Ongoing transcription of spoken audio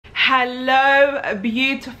Hello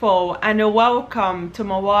beautiful and welcome to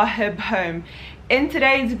Mawaheb home. In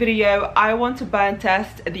today's video I want to burn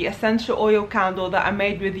test the essential oil candle that I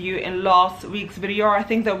made with you in last week's video, or I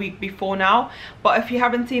think the week before now, but if you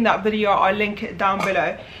haven't seen that video I'll link it down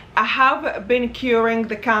below. I have been curing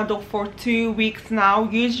the candle for 2 weeks now.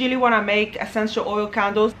 Usually when I make essential oil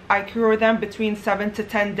candles I cure them between 7 to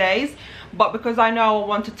 10 days, but because I know I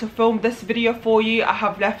wanted to film this video for you, I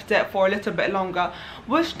have left it for a little bit longer,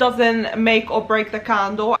 which doesn't make or break the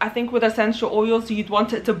candle. I think with essential oils you'd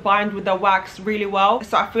want it to bind with the wax really well,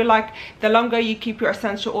 so I feel like the longer you keep your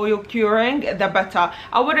essential oil curing the better.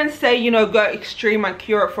 I wouldn't say, you know, go extreme and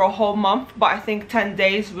cure it for a whole month, but I think 10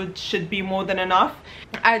 days should be more than enough.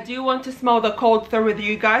 I do want to smell the cold through with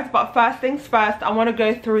you guys, but first things first, I want to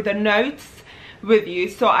go through the notes with you.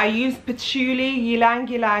 So I use patchouli,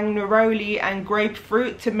 ylang ylang, neroli and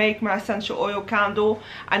grapefruit to make my essential oil candle,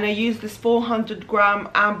 and I use this 400-gram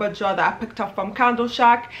amber jar that I picked up from Candle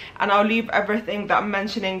Shack, and I'll leave everything that I'm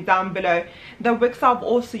mentioning down below. The wicks I've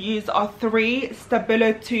also used are 3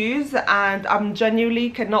 Stabilo 2s, and I'm genuinely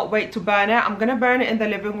cannot wait to burn it. I'm gonna burn it in the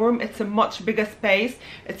living room. It's a much bigger space,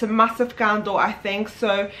 it's a massive candle I think,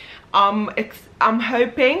 so I'm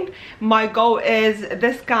hoping, my goal is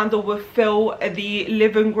this candle will fill the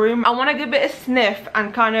living room. I want to give it a sniff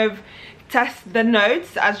and kind of test the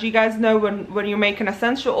notes. As you guys know, when you're making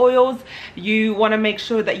essential oils you want to make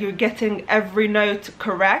sure that you're getting every note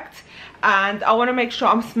correct, and I want to make sure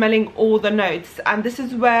I'm smelling all the notes, and this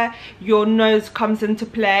is where your nose comes into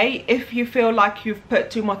play. If you feel like you've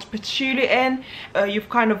put too much patchouli in, you've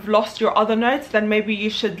kind of lost your other notes, then maybe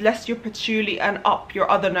you should less your patchouli and up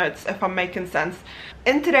your other notes, if I'm making sense.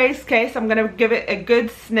 In today's case I'm going to give it a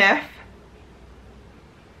good sniff.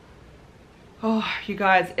 Oh you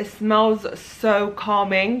guys, it smells so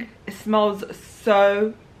calming, it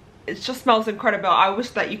just smells incredible. I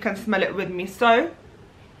wish that you can smell it with me. So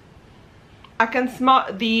I can smell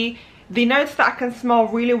the notes that I can smell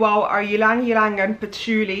really well are ylang ylang and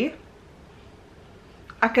patchouli.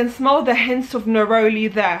 I can smell the hints of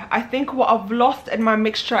neroli there. I think what I've lost in my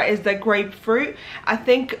mixture is the grapefruit. I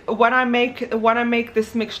think when I make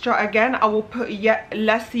this mixture again I will put yet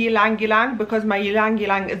less ylang ylang, because my ylang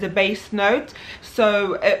ylang is a base note,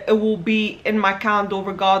 so it will be in my candle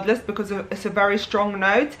regardless because it's a very strong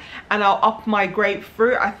note, and I'll up my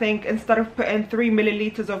grapefruit. I think instead of putting 3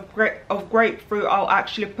 milliliters of grapefruit I'll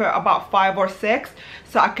actually put about 5 or 6,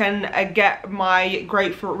 so I can get my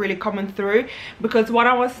grapefruit really coming through, because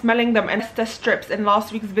when I was smelling them in test strips in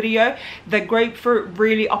last week's video, the grapefruit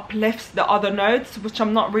really uplifts the other notes, which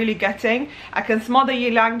I'm not really getting. I can smell the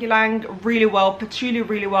ylang ylang really well, patchouli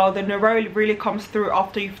really well, the neroli really comes through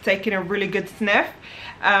after you've taken a really good sniff,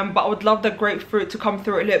 but I would love the grapefruit to come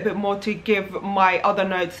through a little bit more to give my other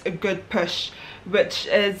notes a good push, which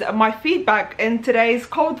is my feedback in today's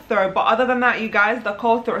cold throw. But other than that you guys, the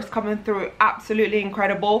cold throw is coming through absolutely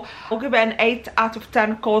incredible. I'll give it an 8 out of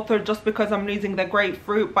 10 cold throw just because I'm losing the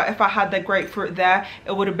grapefruit, but if I had the grapefruit there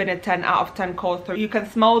it would have been a 10 out of 10 cold throw. You can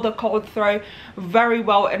smell the cold throw very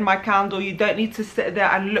well in my candle. You don't need to sit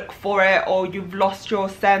there and look for it or you've lost your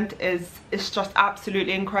scent. It's just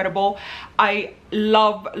absolutely incredible. I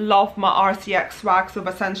love my RCX wax with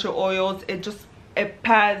essential oils. It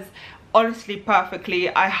pairs honestly perfectly.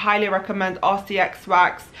 I highly recommend RCX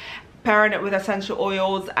wax, pairing it with essential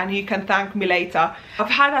oils, and you can thank me later. I've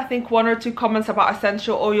had I think 1 or 2 comments about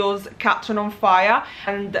essential oils catching on fire,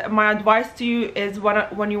 and my advice to you is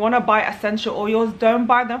when you want to buy essential oils, don't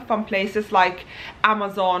buy them from places like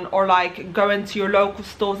Amazon or like going to your local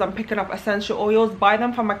stores and picking up essential oils. Buy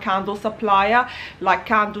them from a candle supplier like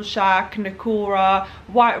Candle Shack, Nakura,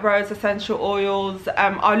 White Rose essential oils.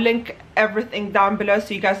 I'll link everything down below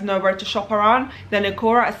so you guys know where to shop around. The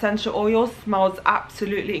Nakura essential oil smells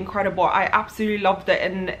absolutely incredible. I absolutely loved it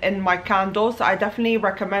in my candles, so I definitely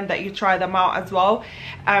recommend that you try them out as well.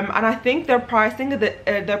 And I think their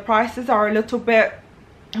prices are a little bit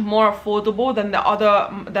more affordable than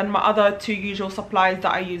my other 2 usual supplies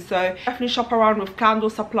that I use. So definitely shop around with candle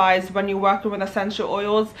supplies when you're working with essential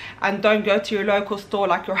oils, and don't go to your local store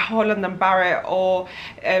like your Holland and Barrett or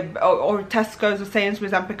Tesco's or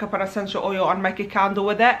Sainsbury's and pick up an essential oil and make a candle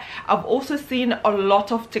with it. I've also seen a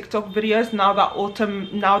lot of TikTok videos now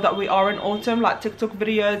that we are in autumn, like TikTok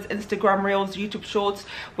videos, Instagram reels, YouTube shorts,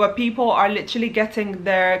 where people are literally getting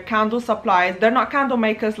their candle supplies. They're not candle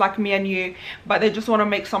makers like me and you, but they just want to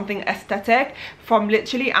make something aesthetic from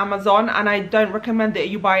literally Amazon, and I don't recommend that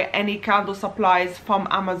you buy any candle supplies from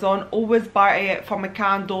Amazon. Always buy it from a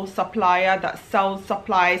candle supplier that sells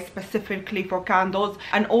supplies specifically for candles,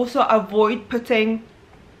 and also avoid putting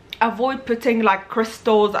avoid putting like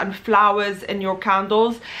crystals and flowers in your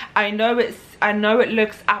candles. I know it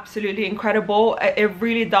looks absolutely incredible, it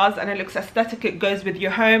really does, and it looks aesthetic, it goes with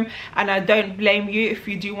your home, and I don't blame you if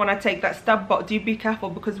you do want to take that step, but do be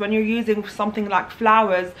careful, because when you're using something like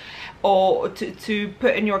flowers or to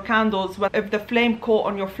put in your candles, if the flame caught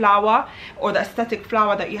on your flower or the aesthetic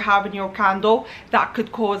flower that you have in your candle, that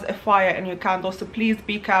could cause a fire in your candle. So please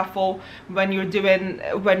be careful when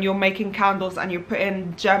you're making candles and you're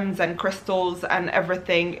putting gems and crystals and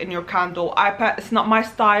everything in your candle. It's not my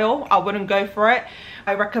style, I wouldn't go for it.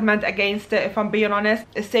 I recommend against it, if I'm being honest.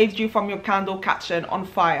 It saves you from your candle catching on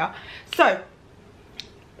fire. So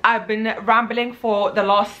I've been rambling for the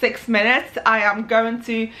last 6 minutes. I am going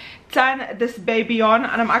to turn this baby on,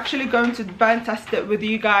 and I'm actually going to burn test it with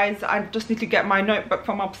you guys. I just need to get my notebook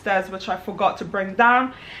from upstairs, which I forgot to bring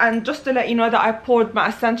down. And just to let you know that I poured my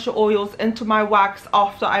essential oils into my wax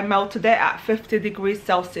after I melted it at 50 degrees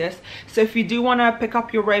Celsius. So if you do want to pick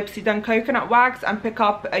up your rapeseed and coconut wax and pick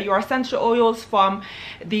up your essential oils from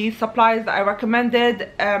the suppliers that I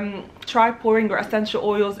recommended, try pouring your essential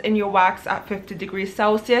oils in your wax at 50 degrees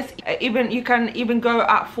Celsius. You can even go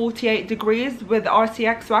at 48 degrees with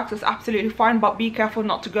RCX wax. It's absolutely fine, but be careful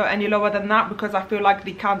not to go any lower than that, because I feel like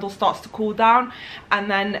the candle starts to cool down, and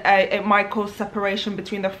then it might cause separation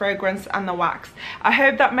between the fragrance and the wax. I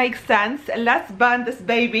hope that makes sense. Let's burn this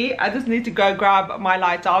baby. I just need to go grab my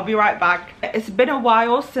lighter. I'll be right back. It's been a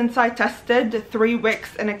while since I tested 3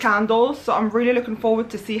 wicks in a candle, so I'm really looking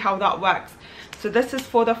forward to see how that works. So this is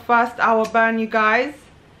for the first hour burn, you guys,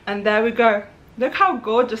 and there we go. Look how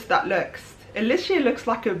gorgeous that looks. It literally looks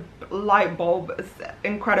like a light bulb. It's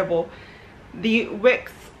incredible. The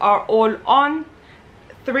wicks are all on.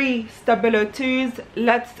 3 Stabilo 2s.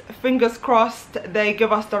 Let's, fingers crossed, they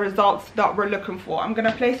give us the results that we're looking for. I'm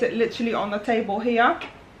gonna place it literally on the table here.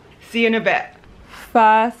 See you in a bit.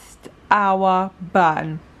 First hour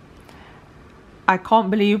burn. I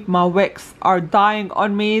can't believe my wicks are dying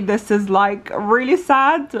on me. This is like really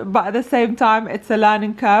sad, but at the same time it's a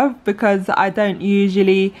learning curve, because I don't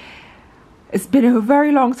usually, it's been a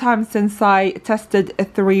very long time since I tested a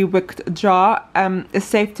 3-wicked jar. It's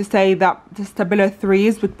safe to say that the Stabilo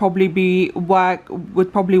 3s would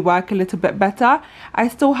probably work a little bit better. I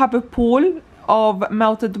still have a pool of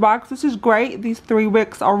melted wax, which is great. These 3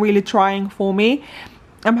 wicks are really trying for me.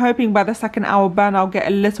 I'm hoping by the second hour burn I'll get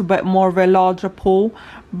a little bit more of a larger pool,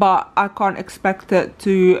 but I can't expect it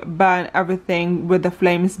to burn everything with the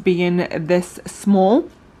flames being this small.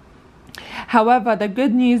 However, the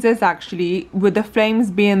good news is, actually, with the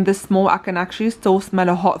flames being this small, I can actually still smell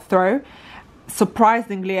a hot throw.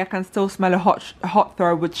 Surprisingly, I can still smell a hot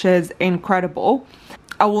throw, which is incredible.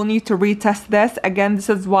 I will need to retest this. Again, this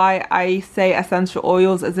is why I say essential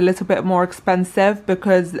oils is a little bit more expensive,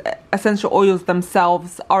 because essential oils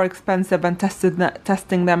themselves are expensive, and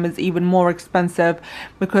testing them is even more expensive,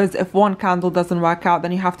 because if one candle doesn't work out,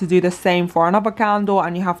 then you have to do the same for another candle,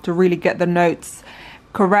 and you have to really get the notes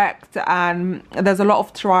correct, and there's a lot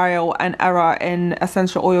of trial and error in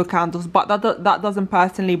essential oil candles. But that doesn't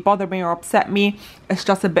personally bother me or upset me. It's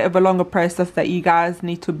just a bit of a longer process that you guys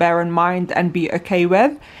need to bear in mind and be okay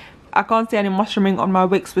with. I can't see any mushrooming on my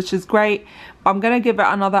wicks, which is great. I'm gonna give it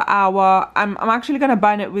another hour. I'm actually gonna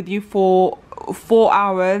burn it with you for 4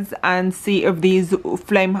 hours and see if these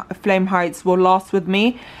flame heights will last with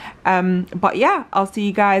me. But yeah, I'll see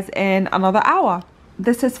you guys in another hour.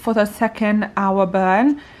 This is for the second hour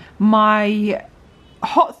burn. My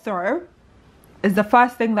hot throw is the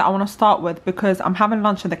first thing that I want to start with, because I'm having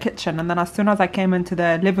lunch in the kitchen, and then as soon as I came into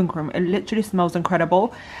the living room, it literally smells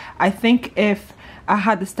incredible. I think if I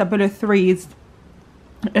had the Stabilo 3s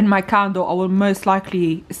in my candle, I will most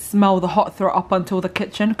likely smell the hot throw up until the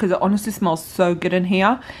kitchen, because it honestly smells so good in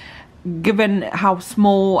here. Given how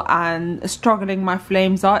small and struggling my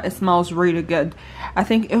flames are, it smells really good. I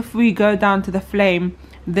think if we go down to the flame,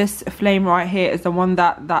 this flame right here is the one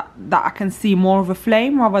that I can see more of a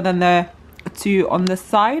flame, rather than the 2 on this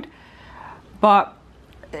side. But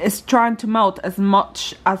it's trying to melt as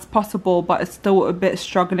much as possible, but it's still a bit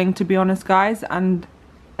struggling, to be honest, guys. And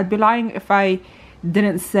I'd be lying if I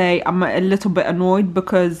didn't say I'm a little bit annoyed,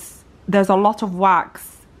 because there's a lot of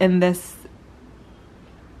wax in this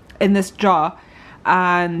jar,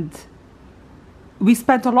 and we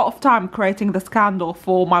spent a lot of time creating this candle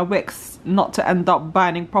for my wicks not to end up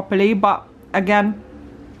burning properly. But again,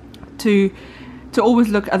 to always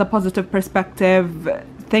look at the positive perspective,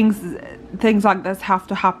 things things like this have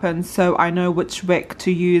to happen so I know which wick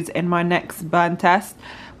to use in my next burn test.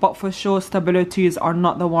 But for sure, Stabilo 2s are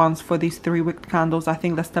not the ones for these 3 wick candles. I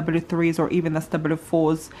think the Stabilo 3s or even the Stabilo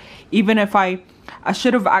 4s. Even if I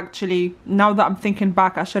should have actually, now that I'm thinking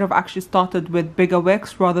back, I should have actually started with bigger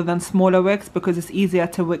wicks rather than smaller wicks, because it's easier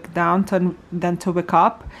to wick down than to wick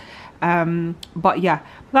up. But yeah,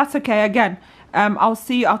 that's okay. Again, I'll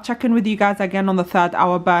check in with you guys again on the 3rd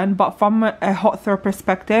hour burn, but from a hot throw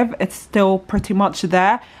perspective, it's still pretty much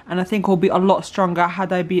there, and I think it'll be a lot stronger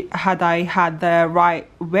had I had the right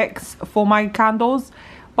wicks for my candles.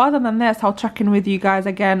 But other than this, I'll check in with you guys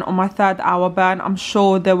again on my 3rd hour burn. I'm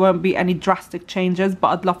sure there won't be any drastic changes, but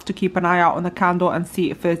I'd love to keep an eye out on the candle and see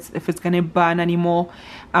if it's going to burn anymore.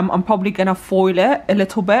 I'm probably going to foil it a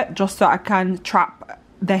little bit just so I can trap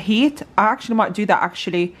the heat. I actually might do that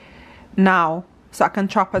now, so I can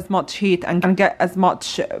trap as much heat and get as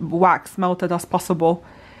much wax melted as possible.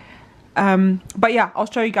 But yeah,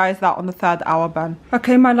 I'll show you guys that on the 3rd hour burn.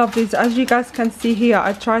 Okay, my lovelies, as you guys can see here,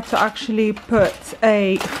 I tried to actually put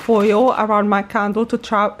a foil around my candle to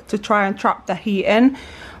try and trap the heat in.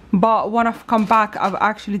 But when I've come back, I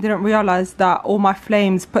actually didn't realize that all my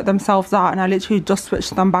flames put themselves out, and I literally just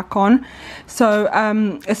switched them back on. So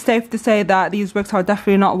it's safe to say that these wicks are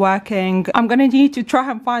definitely not working. I'm gonna need to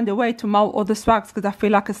try and find a way to melt all this wax, because I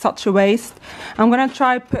feel like it's such a waste. I'm gonna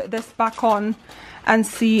try put this back on and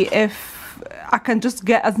see if I can just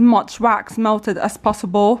get as much wax melted as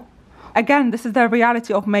possible. Again, this is the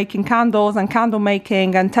reality of making candles and candle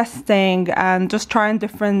making and testing and just trying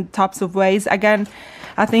different types of ways. Again,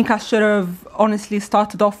 I think I should have honestly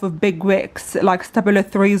started off with big wicks like Stabilo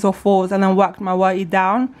 3s or 4s and then worked my way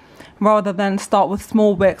down, rather than start with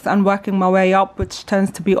small wicks and working my way up, which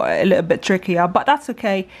tends to be a little bit trickier. But that's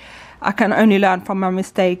okay, I can only learn from my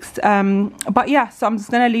mistakes. But yeah, so I'm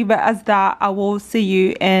just gonna leave it as that. I will see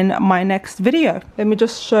you in my next video. Let me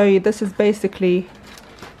just show you. This is basically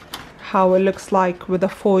how it looks like with the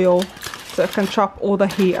foil, so it can trap all the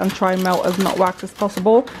heat and try and melt as much wax as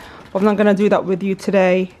possible. But I'm not going to do that with you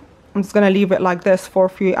today. I'm just going to leave it like this for a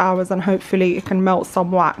few hours and hopefully it can melt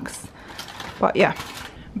some wax. But yeah,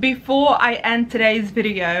 before I end today's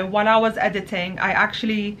video, while I was editing, I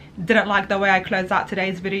actually didn't like the way I closed out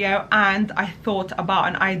today's video, and I thought about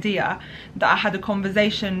an idea that I had a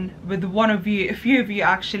conversation with a few of you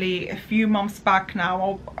actually, a few months back now,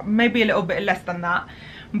 or maybe a little bit less than that.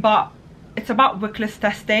 But it's about wickless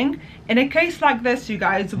testing. In a case like this, you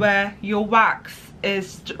guys, where your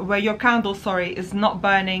candle is not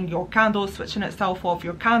burning, your candle is switching itself off,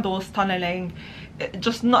 your candle is tunneling,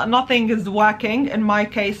 nothing is working, in my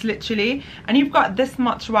case literally, and you've got this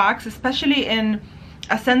much wax, especially in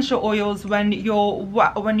essential oils, when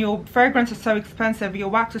your fragrance is so expensive, your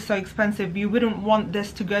wax is so expensive, you wouldn't want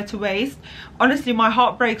this to go to waste. Honestly, my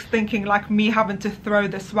heart breaks thinking like me having to throw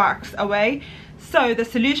this wax away. So the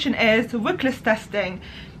solution is wickless testing.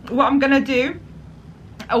 What I'm gonna do,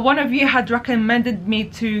 one of you had recommended me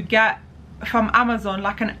to get from Amazon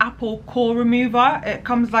like an apple core remover. It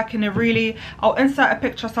comes like in a really, I'll insert a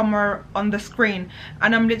picture somewhere on the screen,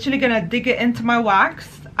 and I'm literally gonna dig it into my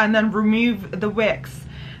wax and then remove the wicks,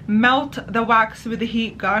 melt the wax with the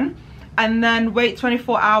heat gun, and then wait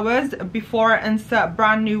 24 hours before I insert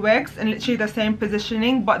brand new wicks in literally the same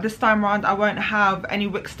positioning. But this time around I won't have any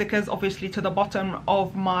wick stickers obviously to the bottom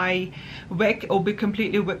of my wick. It'll be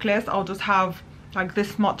completely wickless. I'll just have like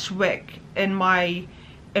this much wick in my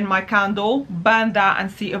candle, burn that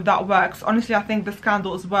and see if that works. Honestly, I think this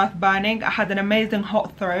candle is worth burning. I had an amazing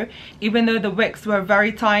hot throw. Even though the wicks were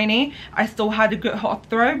very tiny, I still had a good hot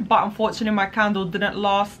throw, but unfortunately my candle didn't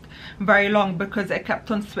last very long because it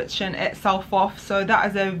kept on switching itself off. So that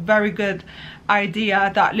is a very good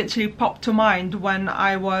idea that literally popped to mind when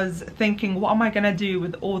I was thinking, what am I gonna do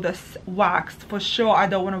with all this wax? For sure I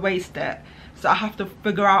don't want to waste it, so I have to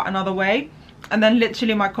figure out another way. And then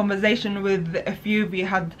literally my conversation with a few of you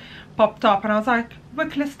had popped up, and I was like,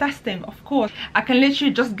 wickless testing, of course. I can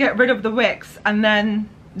literally just get rid of the wicks and then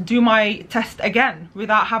do my test again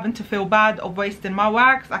without having to feel bad of wasting my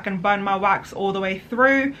wax. I can burn my wax all the way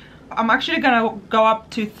through. I'm actually gonna go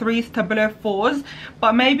up to 3 Stabilo 4s,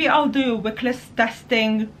 but maybe I'll do a wickless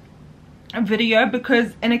testing video,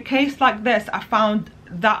 because in a case like this I found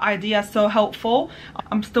that idea so helpful.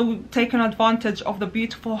 I'm still taking advantage of the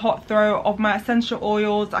beautiful hot throw of my essential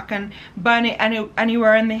oils. I can burn it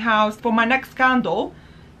anywhere in the house. For my next candle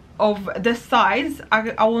of this size,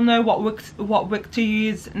 I will know what wick to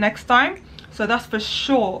use next time. So that's for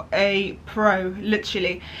sure a pro,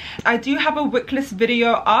 literally. I do have a wickless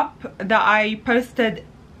video up that I posted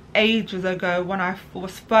ages ago when I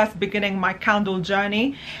was first beginning my candle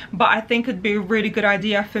journey, but I think it'd be a really good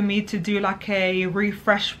idea for me to do like a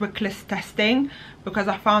refresh wicklist testing, because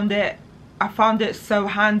I found it so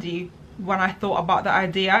handy when I thought about the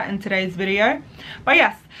idea in today's video. But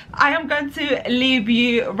yes, I am going to leave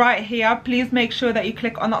you right here. Please make sure that you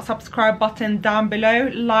click on that subscribe button down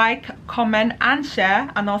below, like, comment and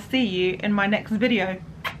share, and I'll see you in my next video.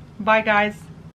 Bye guys.